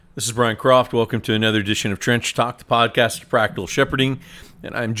This is Brian Croft. Welcome to another edition of Trench Talk, the podcast of practical shepherding.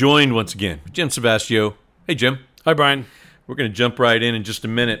 And I'm joined once again with Jim Savastio. Hey, Jim. Hi, Brian. We're going to jump right in just a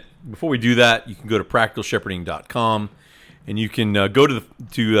minute. Before we do that, you can go to practicalshepherding.com and you can go to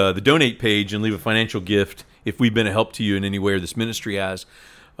the donate page and leave a financial gift if we've been a help to you in any way or this ministry has.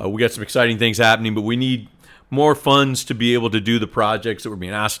 We got some exciting things happening, but we need more funds to be able to do the projects that we're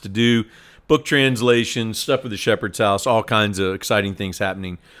being asked to do. Book translations, stuff with the Shepherd's House, all kinds of exciting things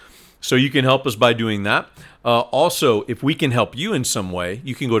happening. So you can help us by doing that. Also, if we can help you in some way,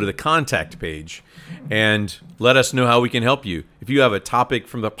 you can go to the contact page and let us know how we can help you. If you have a topic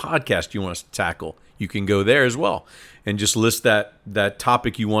from the podcast you want us to tackle, you can go there as well and just list that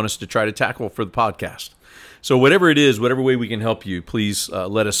topic you want us to try to tackle for the podcast. So whatever it is, whatever way we can help you, please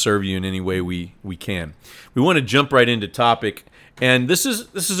let us serve you in any way we can. We want to jump right into topic. And this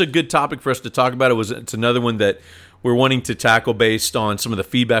is a good topic for us to talk about. It's another one that we're wanting to tackle based on some of the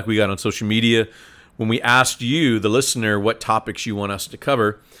feedback we got on social media. When we asked you, the listener, what topics you want us to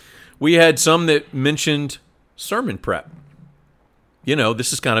cover, we had some that mentioned sermon prep. You know,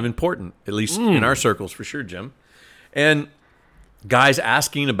 this is kind of important, at least in our circles for sure, Jim. And guys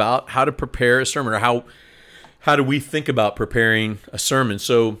asking about how to prepare a sermon, or how do we think about preparing a sermon.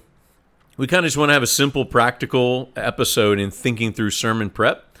 So we kind of just want to have a simple, practical episode in thinking through sermon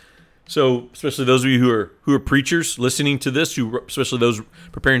prep. So, especially those of you who are preachers listening to this, especially those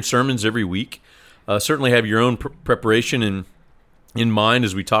preparing sermons every week, certainly have your own preparation in mind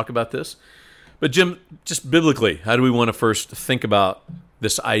as we talk about this. But Jim, just biblically, how do we want to first think about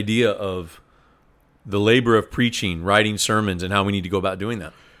this idea of the labor of preaching, writing sermons, and how we need to go about doing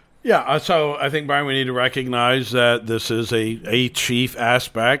that? Yeah, so I think, Brian, we need to recognize that this is a chief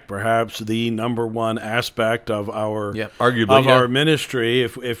aspect, perhaps the number one aspect of our our ministry.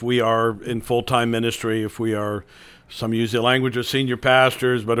 If we are in full-time ministry, if we are, some use the language of senior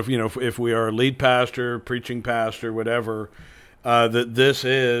pastors, but if we are a lead pastor, preaching pastor, whatever, that this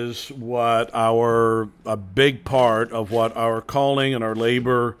is what a big part of what our calling and our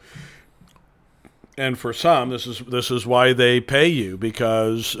labor. And for some, this is why they pay you,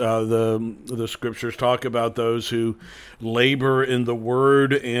 because the scriptures talk about those who labor in the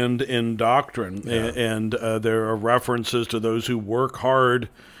word and in doctrine, and there are references to those who work hard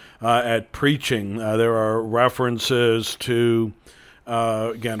at preaching. There are references to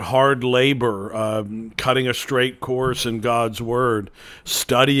again, hard labor, cutting a straight course in God's Word,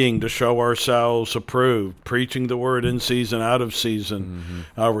 studying to show ourselves approved, preaching the Word in season, out of season,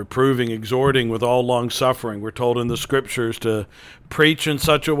 reproving, exhorting with all long-suffering. We're told in the Scriptures to preach in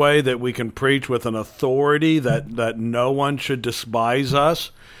such a way that we can preach with an authority that no one should despise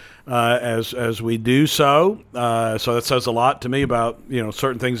us as we do so. So that says a lot to me about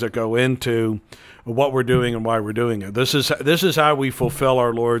certain things that go into what we're doing and why we're doing it. This is how we fulfill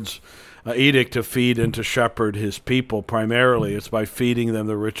our Lord's edict to feed and to shepherd His people. Primarily, it's by feeding them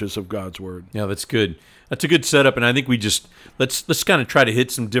the riches of God's Word. Yeah, that's good. That's a good setup, and I think we just let's kind of try to hit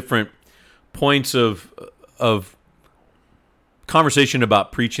some different points of conversation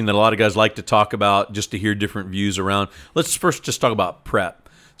about preaching that a lot of guys like to talk about, just to hear different views around. Let's first just talk about prep.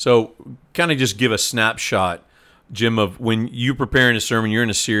 So, kind of just give a snapshot, Jim, of when you're preparing a sermon, you're in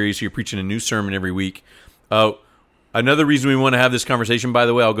a series, you're preaching a new sermon every week. Another reason we want to have this conversation, by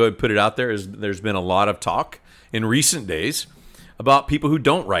the way, I'll go ahead and put it out there, is there's been a lot of talk in recent days about people who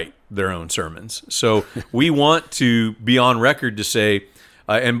don't write their own sermons. So we want to be on record to say,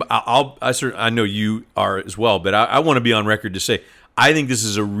 and I know you are as well, but I want to be on record to say, I think this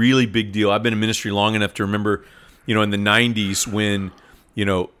is a really big deal. I've been in ministry long enough to remember, in the 90s when,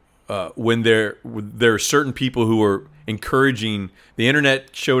 when there are certain people who were encouraging, the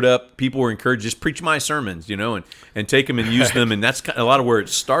internet showed up, people were encouraged, just preach my sermons, and take them and use them. And that's a lot of where it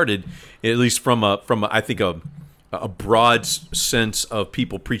started, at least from I think a broad sense of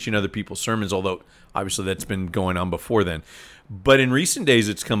people preaching other people's sermons, although obviously that's been going on before then. But in recent days,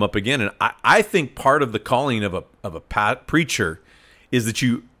 it's come up again. And I think part of the calling of a preacher is that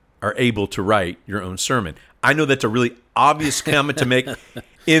you are able to write your own sermon. I know that's a really obvious comment to make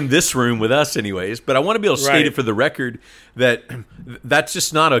in this room with us anyways, but I want to be able to state it for the record that that's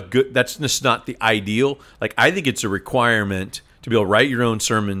just not the ideal. Like, I think it's a requirement to be able to write your own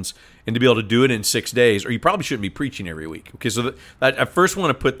sermons and to be able to do it in 6 days, or you probably shouldn't be preaching every week. Okay, so I first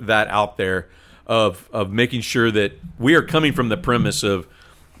want to put that out there of making sure that we are coming from the premise of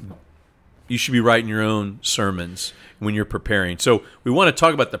you should be writing your own sermons when you're preparing. So we want to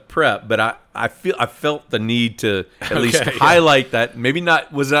talk about the prep, but I felt the need to at least highlight that. Maybe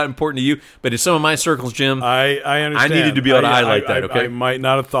was that important to you, but in some of my circles, Jim, I understand. I needed to be able to highlight that. Okay, I might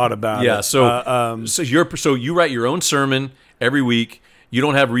not have thought about it. Yeah. So you write your own sermon every week. You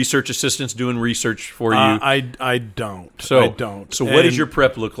don't have research assistants doing research for you. I don't. So I don't. So what does your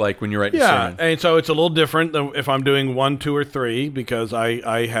prep look like when you're writing a sermon? Yeah, and so it's a little different than if I'm doing 1, 2, or 3, because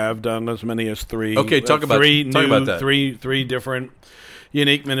I have done as many as 3. Okay, talk about that. Three different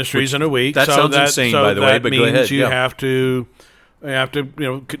unique ministries in a week. That sounds insane, by the way. But go ahead. You have to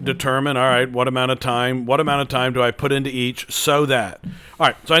determine, all right, what amount of time do I put into each, so that. All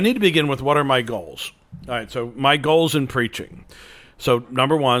right, so I need to begin with, what are my goals? All right, so my goals in preaching. So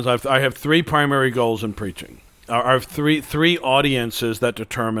number one is I have 3 primary goals in preaching. I have three audiences that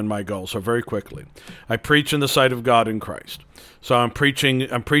determine my goals. So very quickly, I preach in the sight of God in Christ. So I'm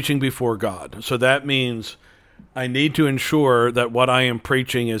preaching before God. So that means I need to ensure that what I am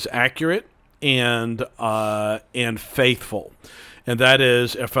preaching is accurate and faithful. And that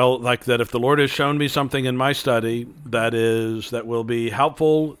is, I felt like that if the Lord has shown me something in my study that will be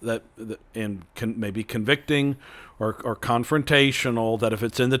helpful, and maybe convicting or confrontational, that if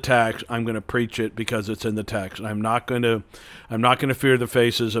it's in the text, I'm going to preach it because it's in the text. I'm not going to fear the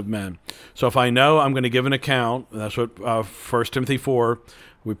faces of men. So if I know I'm going to give an account, that's what 1 Timothy 4.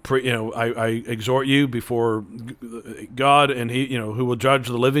 I exhort you before God, and He, who will judge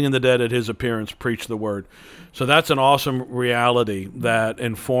the living and the dead at His appearance, preach the word. So that's an awesome reality that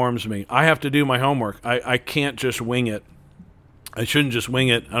informs me. I have to do my homework. I can't just wing it. I shouldn't just wing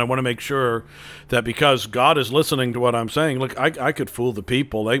it, and I want to make sure that because God is listening to what I'm saying, look, I could fool the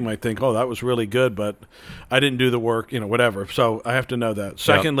people. They might think, oh, that was really good, but I didn't do the work, whatever. So I have to know that.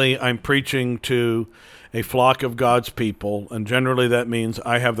 Secondly, I'm preaching to a flock of God's people, and generally that means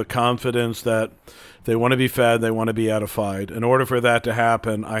I have the confidence that they want to be fed, they want to be edified. In order for that to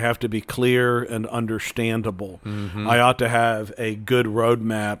happen, I have to be clear and understandable. Mm-hmm. I ought to have a good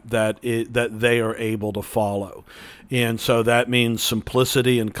roadmap that they are able to follow. And so that means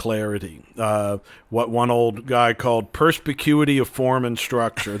simplicity and clarity. What one old guy called perspicuity of form and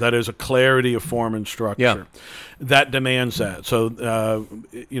structure. That is a clarity of form and structure. Yeah. That demands that. So,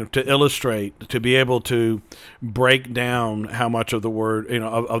 to illustrate, to be able to break down how much of the word,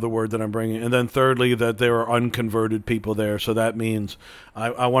 of the word that I'm bringing. And then thirdly, that there are unconverted people there. So that means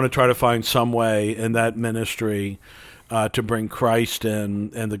I want to try to find some way in that ministry to bring Christ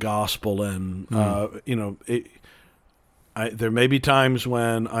in and the gospel in. There may be times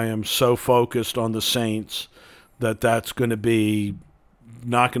when I am so focused on the saints that's going to be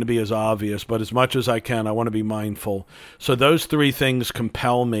not going to be as obvious, but as much as I can, I want to be mindful. So those 3 things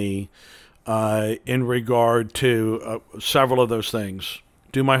compel me in regard to several of those things.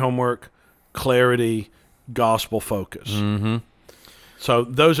 Do my homework, clarity, gospel focus. Mm-hmm. So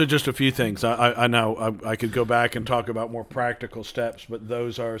those are just a few things. I know I could go back and talk about more practical steps, but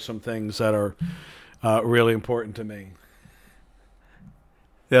those are some things that are really important to me.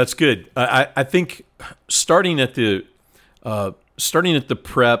 Yeah, that's good. I think starting at the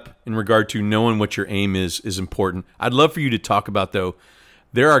prep in regard to knowing what your aim is important. I'd love for you to talk about, though,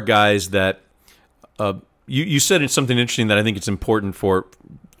 there are guys that you said it's something interesting that I think it's important for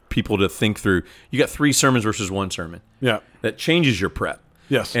people to think through. You got 3 sermons versus 1 sermon. Yeah, that changes your prep.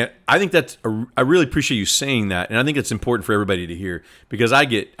 Yes, and I think I really appreciate you saying that, and I think it's important for everybody to hear, because I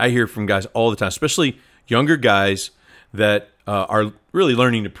hear from guys all the time, especially younger guys that are really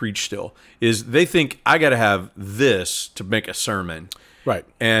learning to preach still, is they think I got to have this to make a sermon. Right.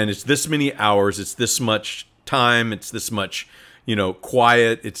 And it's this many hours, it's this much time, it's this much,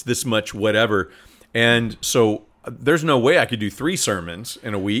 quiet, it's this much whatever. And so there's no way I could do 3 sermons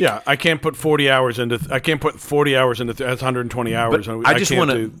in a week. Yeah, I can't put 40 hours into that's 120 hours. But I just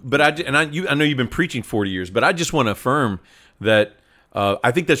want to I know you've been preaching 40 years, but I just want to affirm that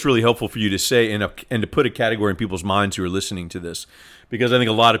I think that's really helpful for you to say and to put a category in people's minds who are listening to this, because I think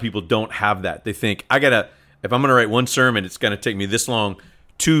a lot of people don't have that. They think if I'm going to write 1 sermon, it's going to take me this long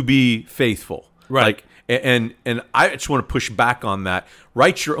to be faithful. Right. And I just want to push back on that.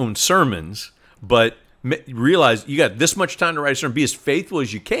 Write your own sermons, but realize you got this much time to write a sermon. Be as faithful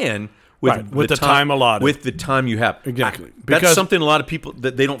as you can with the time allotted. With the time you have. Exactly. That's something a lot of people,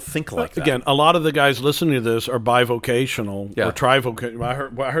 that they don't think like that. Again, a lot of the guys listening to this are bivocational or trivocational.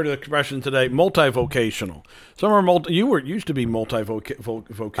 I heard the expression today, multivocational. Some are you used to be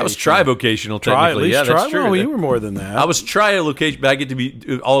multivocational. I was trivocational, technically. That's true. Well, you were more than that. I was trilocation, but I get to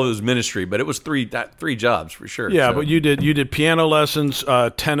be all of his ministry, but it was three jobs for sure. Yeah, so. But you did piano lessons,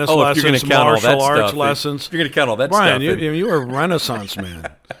 tennis lessons, martial arts lessons. You're going to count all that Brian, stuff. You were a Renaissance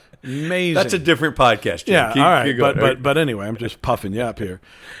man. Amazing. That's a different podcast, Jim. Yeah, all right. But anyway, I'm just puffing you up here.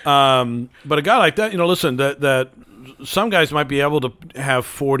 But a guy like that, listen, that some guys might be able to have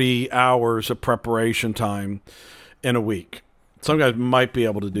 40 hours of preparation time in a week. Some guys might be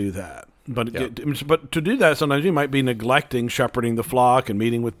able to do that. But but to do that, sometimes you might be neglecting shepherding the flock and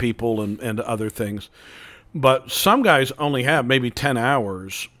meeting with people and other things. But some guys only have maybe 10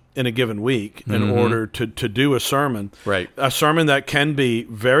 hours in a given week in order to do a sermon. Right. A sermon that can be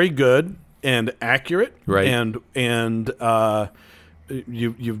very good and accurate. Right. And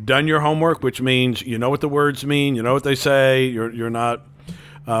you've done your homework, which means you know what the words mean, you know what they say. You're not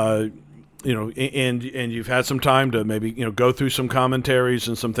and you've had some time to maybe go through some commentaries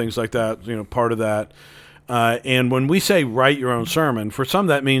and some things like that. Part of that. And when we say write your own sermon, for some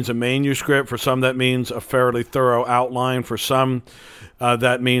that means a manuscript. For some that means a fairly thorough outline. For some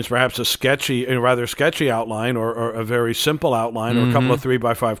that means perhaps a rather sketchy outline, or a very simple outline, or a couple of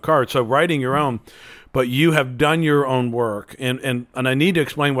 3x5 cards. So writing your own, but you have done your own work. And I need to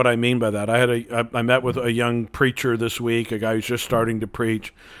explain what I mean by that. I met with a young preacher this week, a guy who's just starting to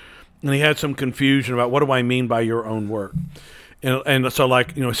preach. And he had some confusion about what do I mean by your own work. And so,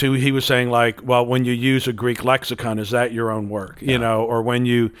 so he was saying, well, when you use a Greek lexicon, is that your own work? Or when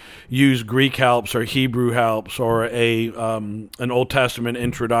you use Greek helps or Hebrew helps or an Old Testament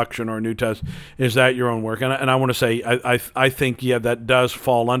introduction or a New Testament, is that your own work? And I want to say, I think, that does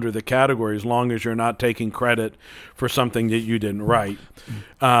fall under the category as long as you're not taking credit for something that you didn't write.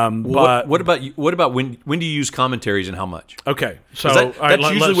 But what about when do you use commentaries and how much? Okay, so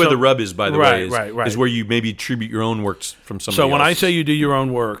that's usually where the rub is. By the way, is where you maybe attribute your own works from somebody else. When I say you do your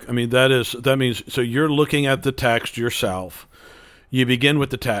own work, I mean that means so you're looking at the text yourself. You begin with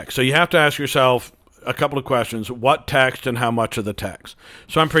the text, so you have to ask yourself a couple of questions: what text and how much of the text?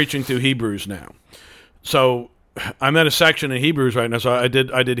 So I'm preaching through Hebrews now. So I'm at a section in Hebrews right now. So I did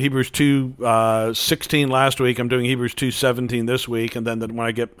Hebrews 2:16 last week. I'm doing Hebrews 2:17 this week, and then when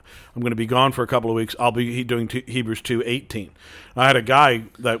I'm going to be gone for a couple of weeks. I'll be doing Hebrews 2:18. I had a guy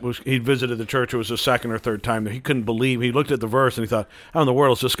he visited the church. It was the second or third time that he couldn't believe. He looked at the verse and he thought, "How in the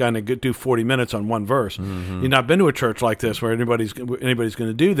world is this guy going to do 40 minutes on one verse?" He'd not been to a church like this where anybody's going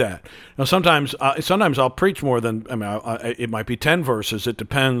to do that. Now sometimes I'll preach more than it might be 10 verses. It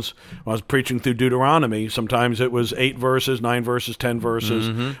depends. When I was preaching through Deuteronomy, sometimes it was 8 verses, 9 verses, 10 verses.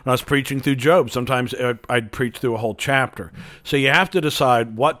 When I was preaching through Job, sometimes I'd preach through a whole chapter. So you have to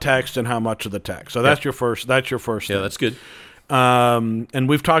decide what text and how much of the text. So that's your first. That's your first. Yeah, that's good. And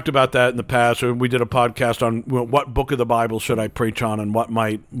we've talked about that in the past. Or we did a podcast on what book of the Bible should I preach on, and what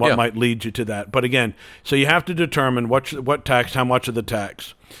might lead you to that. But again, so you have to determine what text, how much of the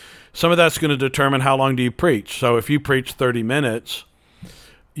text. Some of that's going to determine how long do you preach. So if you preach 30 minutes,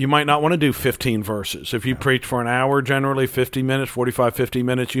 you might not want to do 15 verses. If you preach for an hour, generally 50 minutes, 45, 50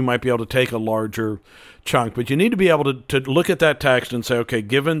 minutes, you might be able to take a larger chunk. But you need to be able to look at that text and say, okay,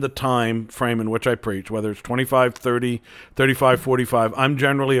 given the time frame in which I preach, whether it's 25, 30, 35, 45, I'm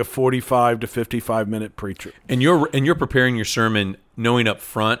generally a 45 to 55 minute preacher. And you're preparing your sermon knowing up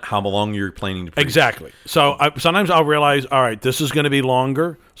front how long you're planning to preach. Exactly. So sometimes I'll realize, all right, this is going to be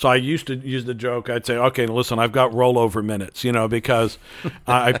longer. So I used to use the joke. I'd say, okay, listen, I've got rollover minutes, because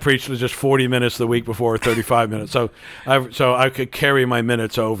I preached just 40 minutes the week before, 35 minutes. So I could carry my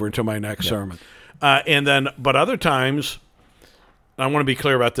minutes over into my next sermon. But other times, I want to be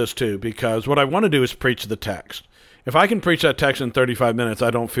clear about this too, because what I want to do is preach the text. If I can preach that text in 35 minutes,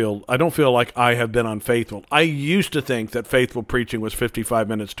 I don't feel like I have been unfaithful. I used to think that faithful preaching was 55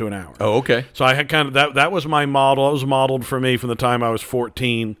 minutes to an hour. Oh, okay. So I had that was my model. It was modeled for me from the time I was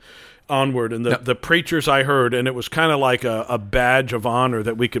 14 onward. And the preachers I heard, and it was kind of like a badge of honor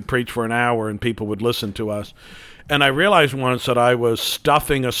that we could preach for an hour and people would listen to us. And I realized once that I was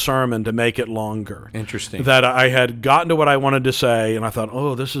stuffing a sermon to make it longer. Interesting. That I had gotten to what I wanted to say, and I thought,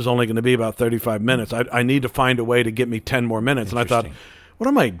 oh, this is only going to be about 35 minutes. I need to find a way to get me 10 more minutes. And I thought, what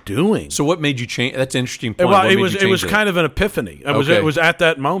am I doing? So what made you change? That's an interesting point. Well, it was kind of an epiphany. It was at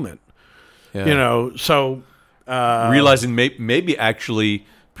that moment. Yeah. Realizing maybe actually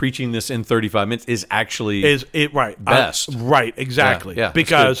preaching this in 35 minutes is actually best. Right, exactly. Yeah,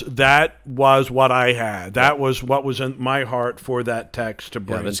 because that was what I had. That was what was in my heart for that text to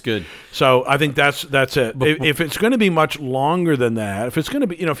bring. Yeah, that's good. So I think that's it. If it's going to be much longer than that, if it's going to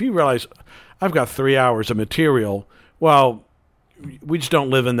be, if you realize I've got 3 hours of material, well, we just don't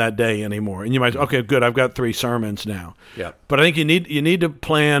live in that day anymore. And you might say, okay, good, I've got 3 sermons now. Yeah. But I think you need to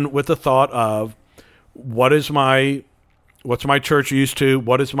plan with the thought of what's my church used to?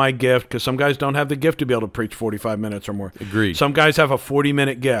 What is my gift? Because some guys don't have the gift to be able to preach 45 minutes or more. Agreed. Some guys have a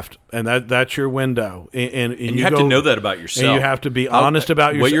 40-minute gift, and that's your window. And you have to know that about yourself. And you have to be honest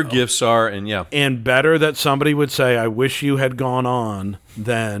about yourself. What your gifts are, And better that somebody would say, I wish you had gone on,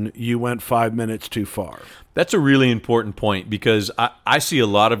 than you went 5 minutes too far. That's a really important point, because I see a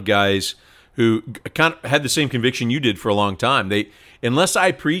lot of guys who kind of had the same conviction you did for a long time. Unless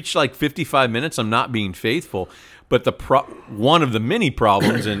I preach like 55 minutes, I'm not being faithful. But one of the many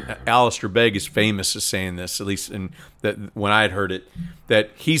problems, and Alistair Begg is famous as saying this, at least when I had heard it,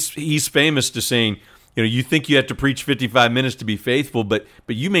 that he's famous to saying, you think you have to preach 55 minutes to be faithful, but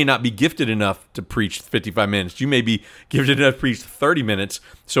you may not be gifted enough to preach 55 minutes. You may be gifted enough to preach 30 minutes.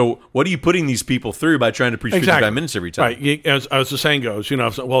 So what are you putting these people through by trying to preach 55 minutes every time? Right. As the saying goes,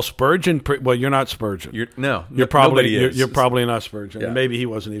 Spurgeon. You're not Spurgeon. You're probably not Spurgeon. Yeah. Maybe he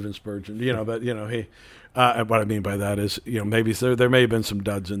wasn't even Spurgeon. But he. What I mean by that is, maybe there may have been some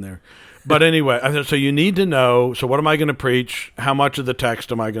duds in there. But anyway, so you need to know, so what am I going to preach? How much of the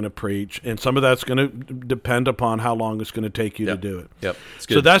text am I going to preach? And some of that's going to depend upon how long it's going to take you to do it. Yep.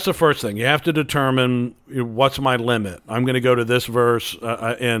 So that's the first thing. You have to determine what's my limit. I'm going to go to this verse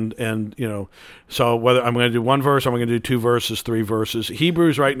so whether I'm going to do one verse, I'm going to do 2 verses, 3 verses.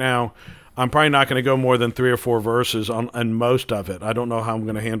 Hebrews right now, I'm probably not going to go more than 3 or 4 verses on most of it. I don't know how I'm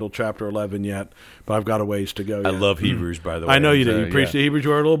going to handle chapter 11 yet, but I've got a ways to go yet. I love Hebrews, by the way. I know you did. You preached the Hebrews.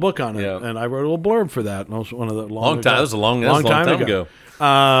 You wrote a little book on it, and I wrote a little blurb for that. And one of the long time. That was a long time ago.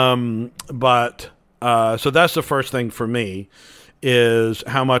 So that's the first thing for me is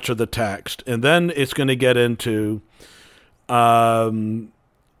how much of the text, and then it's going to get into.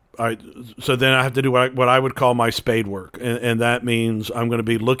 All right, so then I have to do what I would call my spade work, and that means I'm going to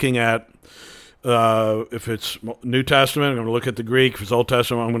be looking at if it's New Testament, I'm going to look at the Greek. If it's Old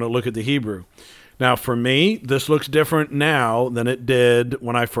Testament, I'm going to look at the Hebrew. Now, for me, this looks different now than it did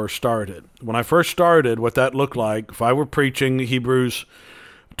when I first started. When I first started, what that looked like, if I were preaching Hebrews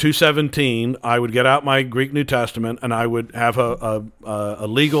 2:17, I would get out my Greek New Testament and I would have a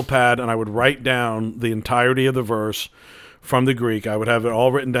legal pad and I would write down the entirety of the verse from the Greek. I would have it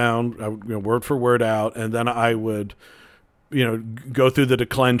all written down, word for word out, and then I would, go through the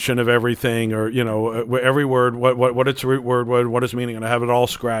declension of everything, or every word, what its root word was, what its meaning, and I have it all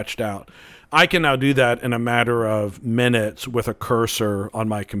scratched out. I can now do that in a matter of minutes with a cursor on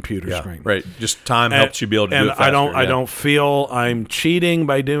my computer screen. Right, just time helps you be able to do it faster. And I don't feel I'm cheating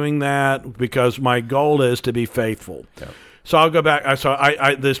by doing that because my goal is to be faithful. Yeah. So I'll go back. So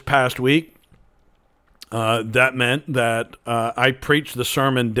I this past week. That meant that I preached the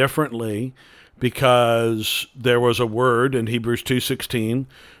sermon differently because there was a word in Hebrews 2:16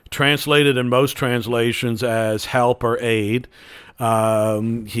 translated in most translations as help or aid.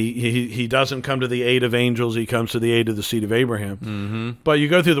 He doesn't come to the aid of angels; he comes to the aid of the seed of Abraham. Mm-hmm. But you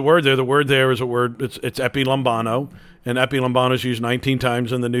go through the word there. The word there is a word. It's epilambano, and epilambano is used 19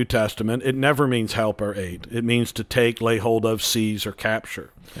 times in the New Testament. It never means help or aid. It means to take, lay hold of, seize, or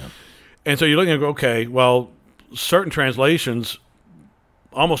capture. Yeah. And so you're looking at, okay, well, certain translations,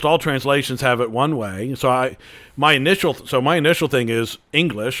 almost all translations have it one way. So my initial thing is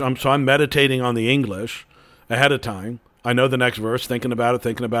English. I'm meditating on the English ahead of time. I know the next verse, thinking about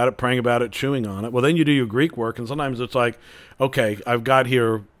it, praying about it, chewing on it. Well, then you do your Greek work, and sometimes it's like, okay, I've got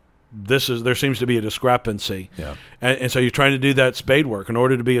here, there seems to be a discrepancy. Yeah. And so you're trying to do that spade work in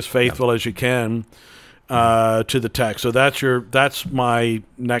order to be as faithful as you can to the text. So that's my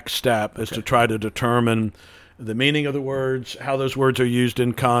next step is to try to determine the meaning of the words, how those words are used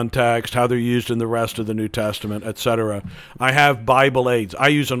in context, how they're used in the rest of the New Testament, etc. I have Bible aids. I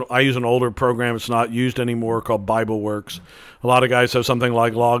use an older program. It's not used anymore called BibleWorks. A lot of guys have something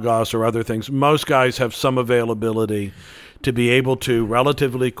like Logos or other things. Most guys have some availability to be able to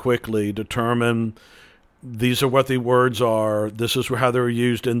relatively quickly determine these are what the words are, this is how they're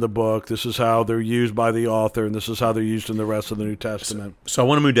used in the book, this is how they're used by the author, and this is how they're used in the rest of the New Testament. So I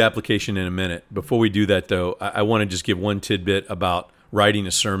want to move to application in a minute. Before we do that, though, I want to just give one tidbit about writing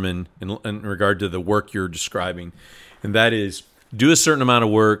a sermon in regard to the work you're describing, and that is do a certain amount of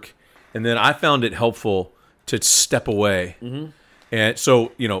work, and then I found it helpful to step away. Mm-hmm. And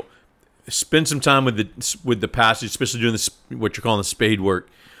so, spend some time with the passage, especially doing what you're calling the spade work.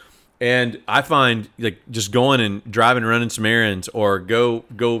 And I find like just going and driving, running some errands, or go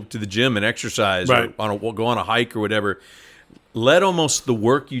to the gym and exercise, right, or go on a hike or whatever. Let almost the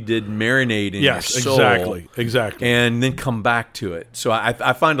work you did marinate in your soul. Exactly. And then come back to it. So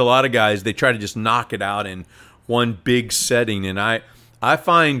I find a lot of guys, they try to just knock it out in one big setting. And I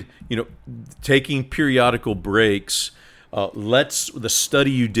find, taking periodical breaks lets the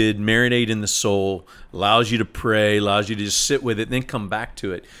study you did marinate in the soul, allows you to pray, allows you to just sit with it, then come back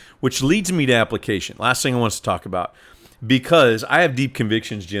to it. Which leads me to application. Last thing I want to talk about, because I have deep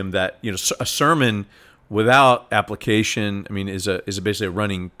convictions, Jim, that a sermon without application, is basically a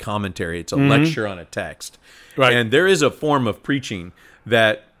running commentary. It's a lecture on a text, right? And there is a form of preaching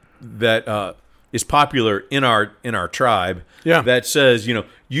that is popular in our tribe. Yeah. That says,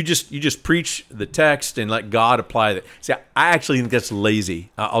 you just preach the text and let God apply that. See, I actually think that's lazy.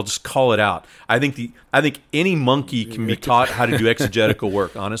 I'll just call it out. I think any monkey can be taught how to do exegetical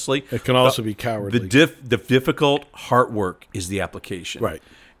work. Honestly, it can also be cowardly. The difficult heart work is the application, right?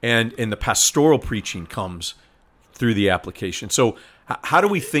 And the pastoral preaching comes through the application. So, how do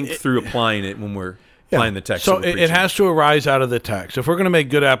we think through applying it when we're applying the text? So it has to arise out of the text. If we're going to make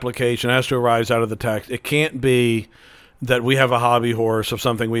good application, it has to arise out of the text. It can't be that we have a hobby horse of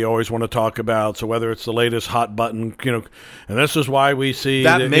something we always want to talk about. So whether it's the latest hot button, and this is why we see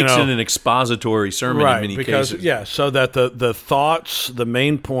that makes it an expository sermon in many cases. Yeah, so that the thoughts, the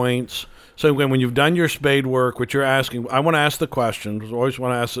main points. So when you've done your spade work, what you're asking, I want to ask the question. I always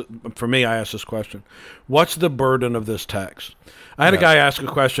want to ask. For me, I ask this question: what's the burden of this text? I had a guy ask a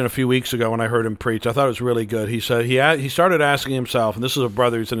question a few weeks ago when I heard him preach. I thought it was really good. He said he started asking himself, and this is a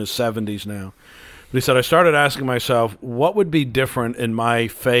brother who's in his 70s now. But he said, I started asking myself, what would be different in my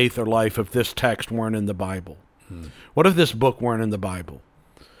faith or life if this text weren't in the Bible? What if this book weren't in the Bible?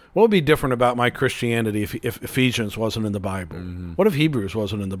 What would be different about my Christianity if Ephesians wasn't in the Bible? What if Hebrews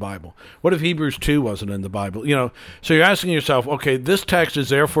wasn't in the Bible? What if Hebrews 2 wasn't in the Bible? So you're asking yourself, okay, this text is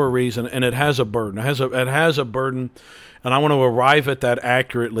there for a reason, and it has a burden. It has a burden, and I want to arrive at that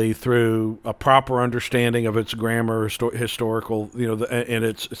accurately through a proper understanding of its grammar, historical, and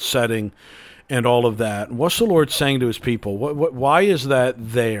its setting, and all of that. What's the Lord saying to his people? Why is that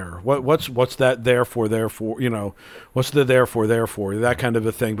there? What's that there for? Therefore, what's the therefore? That kind of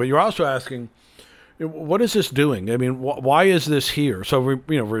a thing. But you're also asking, what is this doing? I mean, why is this here? So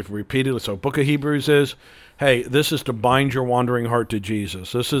repeatedly. So, Book of Hebrews is, hey, this is to bind your wandering heart to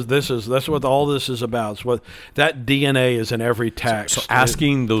Jesus. That's what all this is about. It's what that DNA is in every text. So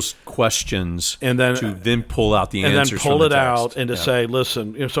asking those questions and then pull out the answers, and then pull it out and to say,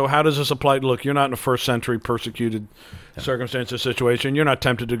 listen. So how does this apply? Look, you're not in a first century persecuted circumstance or situation. You're not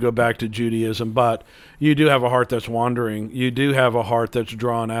tempted to go back to Judaism, but you do have a heart that's wandering. You do have a heart that's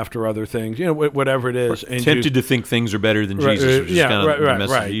drawn after other things. Whatever it is, and tempted to think things are better than Jesus. Which is kind of the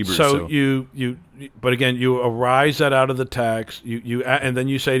message of Hebrews. So you. But again, you arise that out of the text, and then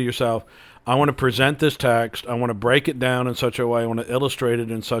you say to yourself, I want to present this text, I want to break it down in such a way, I want to illustrate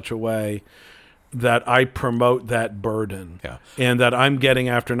it in such a way that I promote that burden. And that I'm getting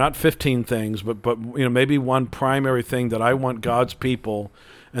after not 15 things, but maybe one primary thing that I want God's people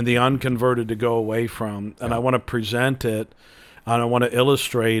and the unconverted to go away from, and I want to present it, and I want to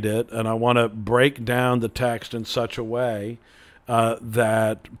illustrate it, and I want to break down the text in such a way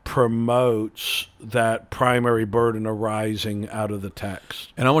that promotes that primary burden arising out of the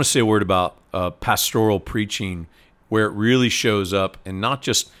text. And I want to say a word about pastoral preaching, where it really shows up, and not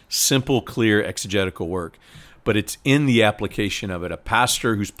just simple, clear exegetical work, but it's in the application of it. A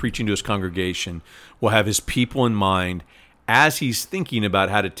pastor who's preaching to his congregation will have his people in mind as he's thinking about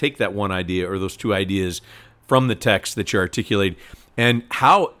how to take that one idea or those two ideas from the text that you're articulating, and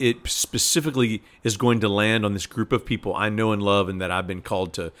how it specifically is going to land on this group of people I know and love and that I've been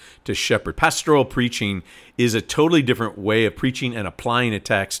called to shepherd. Pastoral preaching is a totally different way of preaching and applying a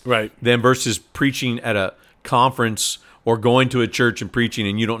text than versus preaching at a conference or going to a church and preaching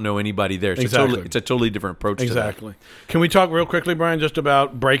and you don't know anybody there. So it's a totally different approach to that. Can we talk real quickly, Brian, just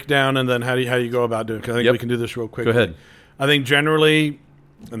about breakdown and then how do you go about doing it? Because I think we can do this real quickly. Go ahead. I think generally,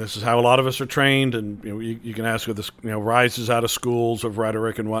 and this is how a lot of us are trained, and you can ask if this rises out of schools of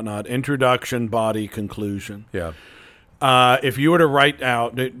rhetoric and whatnot. Introduction, body, conclusion. If you were to write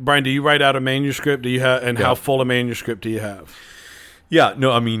out, Brian, do you write out a manuscript? Do you have, and how full a manuscript do you have? Yeah,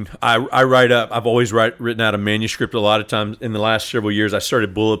 no, I mean, I write up. I've always written out a manuscript. A lot of times in the last several years, I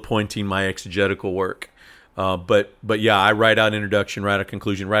started bullet pointing my exegetical work. But yeah, I write out introduction, write out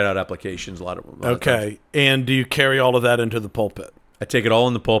conclusion, write out applications. A lot of times. And do you carry all of that into the pulpit? I take it all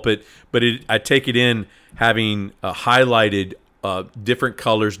in the pulpit, but I take it in having highlighted different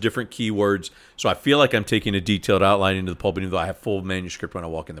colors, different keywords. So I feel like I'm taking a detailed outline into the pulpit, even though I have full manuscript when I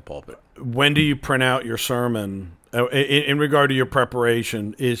walk in the pulpit. When do you print out your sermon? In regard to your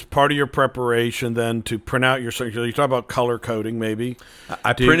preparation, is part of your preparation then to print out your sermon? You talk about color coding, maybe.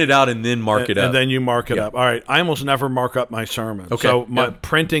 I print it out and then mark it up. And then you mark it up. All right. I almost never mark up my sermon. Okay. So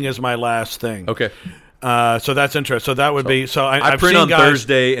printing is my last thing. Okay. So that's interesting. So that would be so. I print on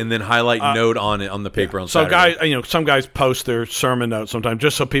Thursday and then highlight note on it on the paper on Saturday. So guys, some guys post their sermon notes sometimes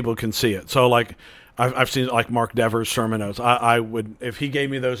just so people can see it. So like I've seen like Mark Dever's sermon notes. I would, if he gave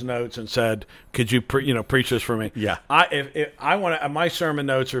me those notes and said, "Could you preach this for me?" Yeah. If I want to, my sermon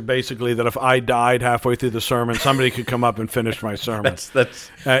notes are basically that if I died halfway through the sermon, somebody could come up and finish my sermon.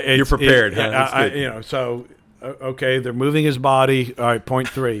 You're prepared. So Okay, they're moving his body. All right, point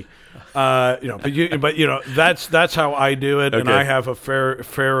 3. That's how I do it, and I have a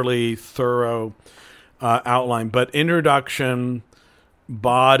fairly thorough outline. But introduction,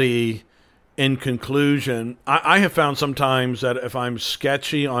 body, in conclusion, I have found sometimes that if I'm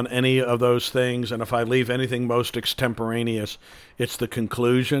sketchy on any of those things, and if I leave anything most extemporaneous, it's the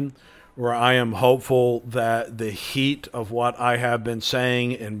conclusion, where I am hopeful that the heat of what I have been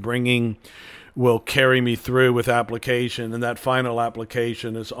saying and bringing will carry me through with application, and that final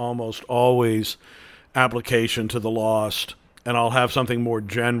application is almost always application to the lost, and I'll have something more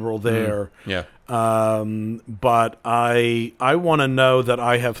general there. But I want to know that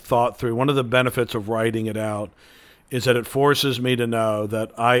I have thought through. One of the benefits of writing it out is that it forces me to know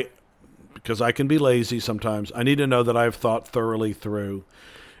that because I can be lazy sometimes, I need to know that I've thought thoroughly through,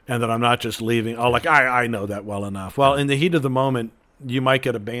 and that I'm not just leaving, I know that well enough. Well, in the heat of the moment, you might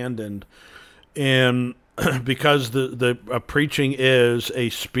get abandoned. And because the preaching is a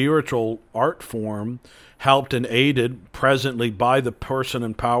spiritual art form, helped and aided presently by the person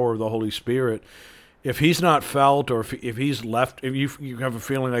and power of the Holy Spirit, if he's not felt, or if he's left, if you have a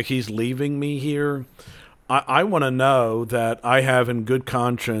feeling like he's leaving me here, I want to know that I have in good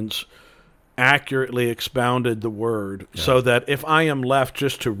conscience accurately expounded the Word, so that if I am left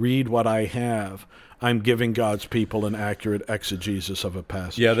just to read what I have, I'm giving God's people an accurate exegesis of a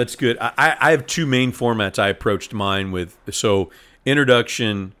passage. Yeah, that's good. I have 2 main formats I approached mine with. So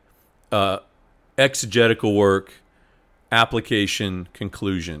introduction, exegetical work, application,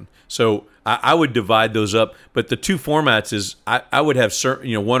 conclusion. So I would divide those up. But the 2 formats is I would have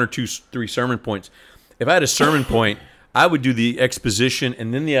 1 or 2, 3 sermon points. If I had a sermon point, I would do the exposition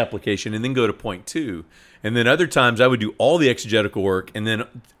and then the application and then go to point 2. And then other times I would do all the exegetical work and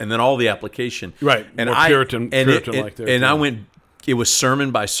then all the application. Right. And more Puritan like there. And I went. It was sermon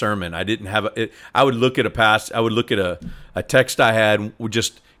by sermon. I didn't have I would look at I would look at a text I had.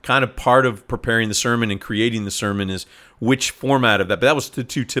 Just kind of part of preparing the sermon and creating the sermon is which format of that. But that was the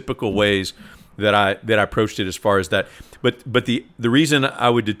 2 typical ways that I approached it as far as that. But the reason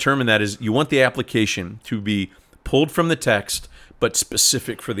I would determine that is you want the application to be pulled from the text, but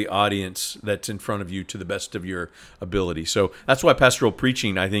specific for the audience that's in front of you to the best of your ability. So that's why pastoral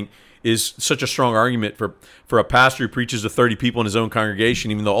preaching, I think, is such a strong argument for a pastor who preaches to 30 people in his own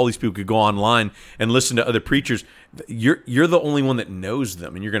congregation, even though all these people could go online and listen to other preachers. You're the only one that knows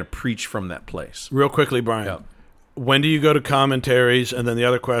them, and you're going to preach from that place. Real quickly, Brian, when do you go to commentaries? And then the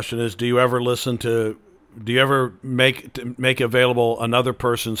other question is, do you ever make available another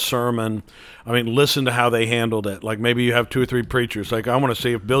person's sermon? I mean, listen to how they handled it. Like maybe you have 2 or 3 preachers. Like I want to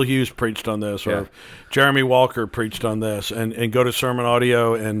see if Bill Hughes preached on this or if Jeremy Walker preached on this, and go to Sermon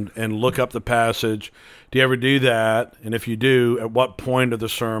Audio and look up the passage. Do you ever do that? And if you do, at what point of the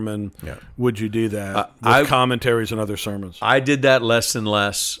sermon would you do that with commentaries and other sermons? I did that less and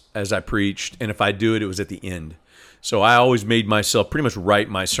less as I preached, and if I do it, it was at the end. So I always made myself pretty much write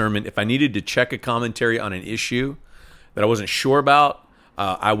my sermon. If I needed to check a commentary on an issue that I wasn't sure about,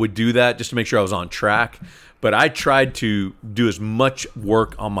 I would do that just to make sure I was on track. But I tried to do as much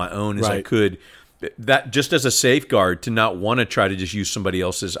work on my own as I could. That just as a safeguard to not want to try to just use somebody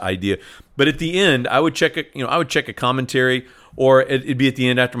else's idea. But at the end, I would check a commentary, or it'd be at the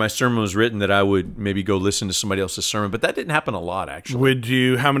end after my sermon was written that I would maybe go listen to somebody else's sermon. But that didn't happen a lot, actually. Would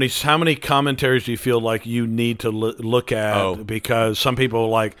you? How many commentaries do you feel like you need to look at? Because some people are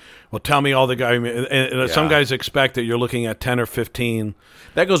like, well, tell me all the guys. And some guys expect that you're looking at 10 or 15.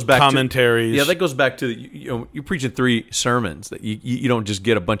 That goes back commentaries. That goes back to you're preaching 3 sermons. That you don't just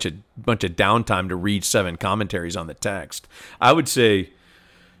get a bunch of downtime to read 7 commentaries on the text. I would say,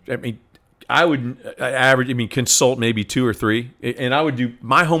 I would average. Consult maybe 2 or 3, and I would do.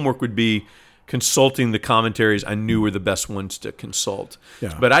 My homework would be consulting the commentaries I knew were the best ones to consult.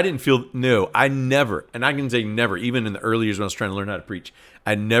 Yeah. But I didn't feel I never, and I can say never, even in the early years when I was trying to learn how to preach,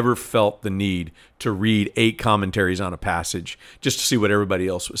 I never felt the need to read 8 commentaries on a passage just to see what everybody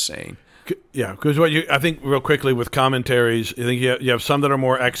else was saying. Yeah, because I think real quickly with commentaries, I think you have some that are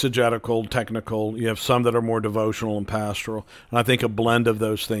more exegetical, technical. You have some that are more devotional and pastoral, and I think a blend of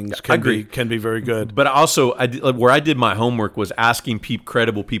those things can be very good. But also, where I did my homework was asking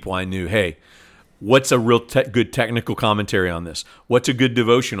credible people I knew, hey, what's a real good technical commentary on this? What's a good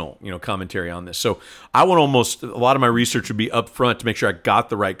devotional, commentary on this? So I want a lot of my research would be up front to make sure I got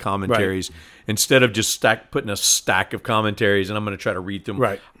the right commentaries instead of just putting a stack of commentaries and I'm going to try to read them.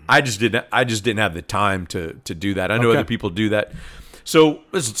 Right. I just didn't have the time to do that. I know other people do that. So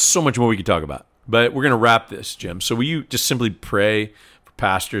there's so much more we could talk about, but we're going to wrap this, Jim. So will you just simply pray for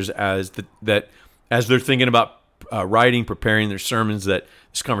pastors as they're thinking about writing, preparing their sermons, that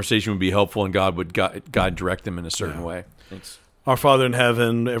this conversation would be helpful and God would direct them in a certain way. Thanks. Our Father in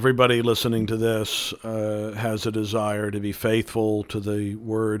heaven, everybody listening to this has a desire to be faithful to the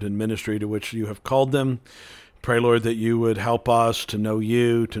word and ministry to which you have called them. Pray, Lord, that you would help us to know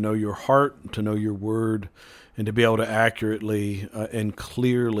you, to know your heart, to know your word, and to be able to accurately and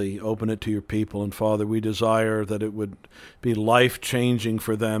clearly open it to your people. And Father, we desire that it would be life-changing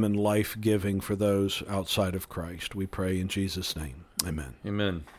for them and life-giving for those outside of Christ. We pray in Jesus' name. Amen. Amen.